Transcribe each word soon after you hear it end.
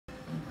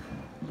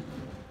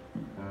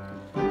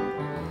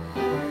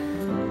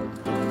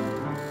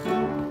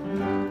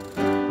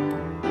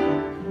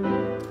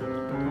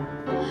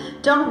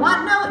Don't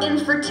want no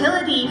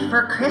infertility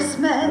for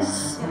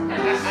Christmas.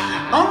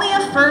 Only a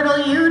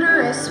fertile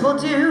uterus will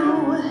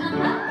do.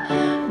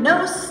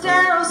 No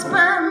sterile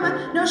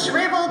sperm, no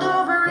shriveled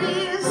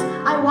ovaries.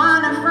 I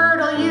want a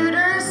fertile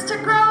uterus to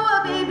grow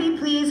a baby,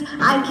 please.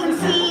 I can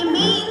see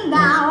me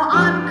now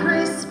on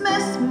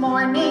Christmas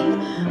morning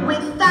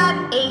with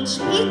that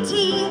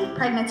HPT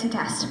pregnancy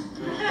test.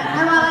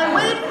 And while I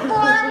wait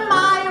for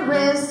my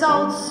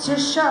results to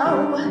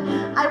show,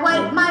 I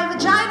wipe my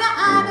vagina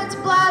and its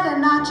blood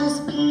and not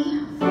just pee.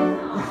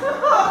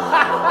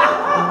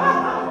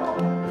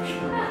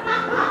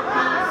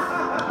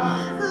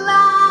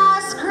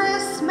 Last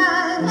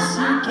Christmas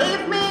you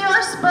gave me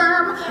your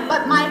sperm,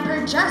 but my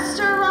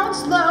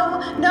progesterone's low,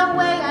 no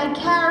way I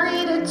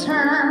carried a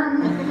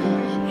term.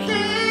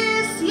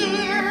 This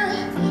year,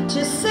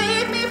 to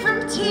save me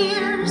from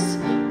tears,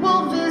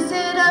 we'll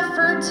visit a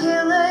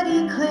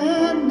fertility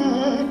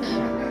clinic.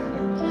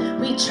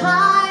 We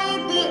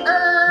tried the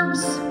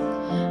herbs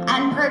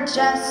and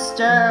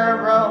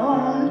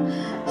progesterone.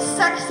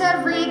 Sex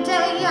every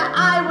day,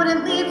 I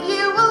wouldn't leave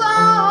you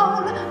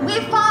alone.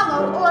 We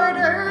follow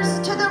orders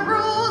to the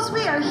rules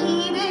we are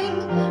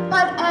heeding,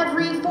 but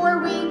every 4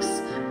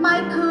 weeks,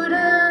 my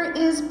cooter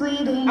is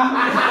bleeding.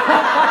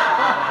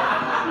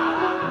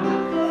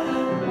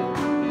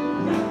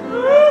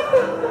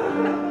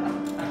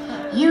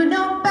 You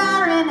know,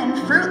 barren and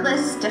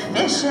fruitless,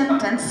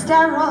 deficient and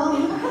sterile,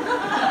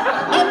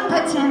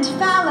 impotent,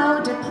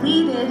 fallow,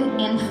 depleted,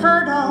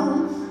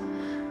 infertile.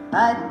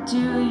 But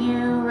do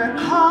you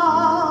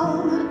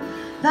recall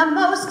the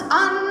most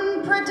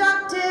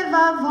unproductive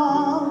of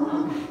all?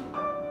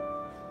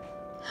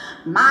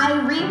 My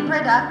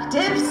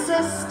reproductive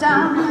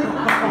system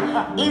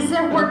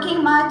isn't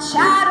working much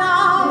at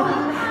all.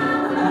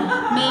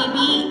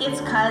 Maybe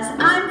it's 'cause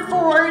I'm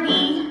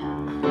 40.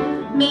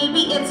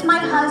 Maybe it's my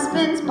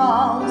husband's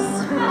balls.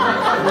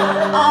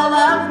 All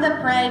of the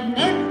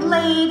pregnant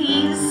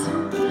ladies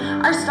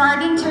are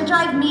starting to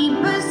drive me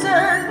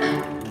berserk,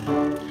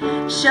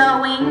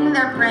 showing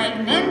their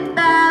pregnant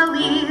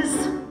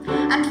bellies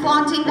and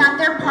flaunting that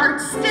their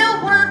parts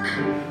still work.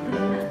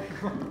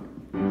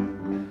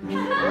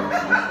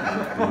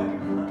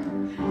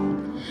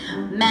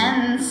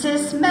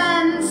 Menses,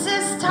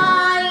 menses,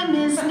 time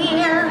is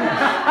near.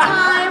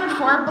 Time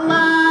for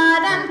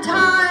blood and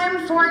time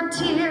for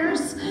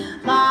tears.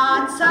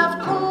 Lots of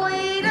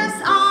coitus,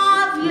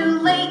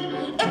 ovulate,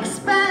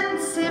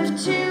 expensive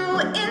to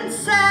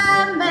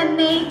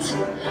inseminate.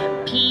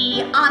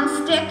 Pee on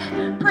stick,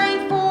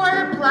 pray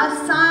for plus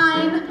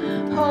sign,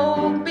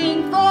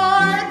 hoping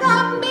for the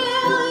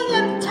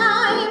millionth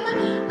time.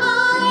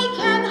 I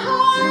can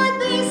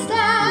hardly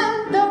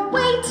stand the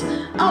wait.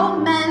 Oh,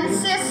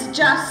 menses,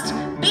 just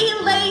be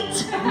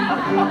late.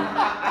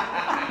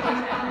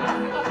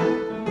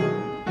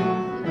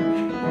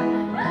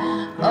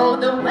 Oh,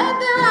 the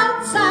weather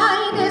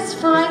outside is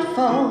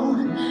frightful,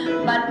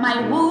 but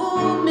my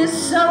womb is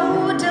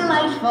so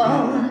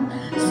delightful.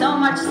 So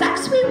much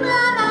sex we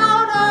ran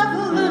out of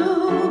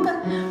lube.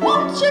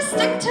 Won't you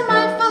stick to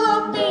my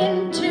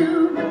fallopian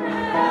tube?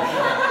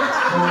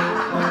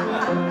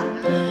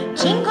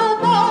 Jingle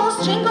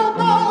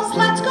balls,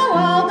 let's go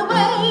all the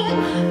way.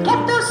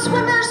 Get those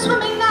swimmers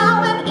swimming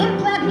now and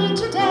implant me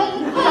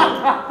today.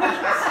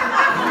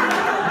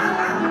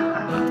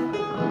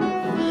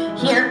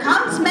 Here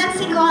comes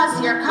Mency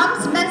Claus,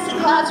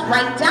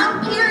 right down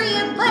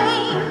Period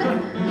Lane.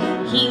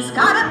 He's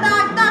got a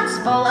bag that's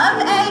full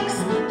of eggs,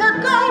 they're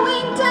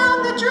going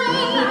down the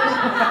drain.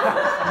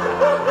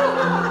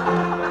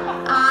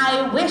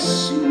 I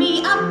wish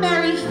me a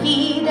merry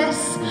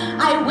fetus,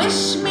 I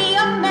wish me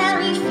a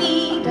merry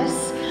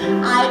fetus,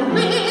 I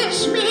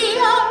wish me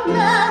a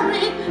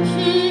merry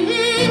fetus.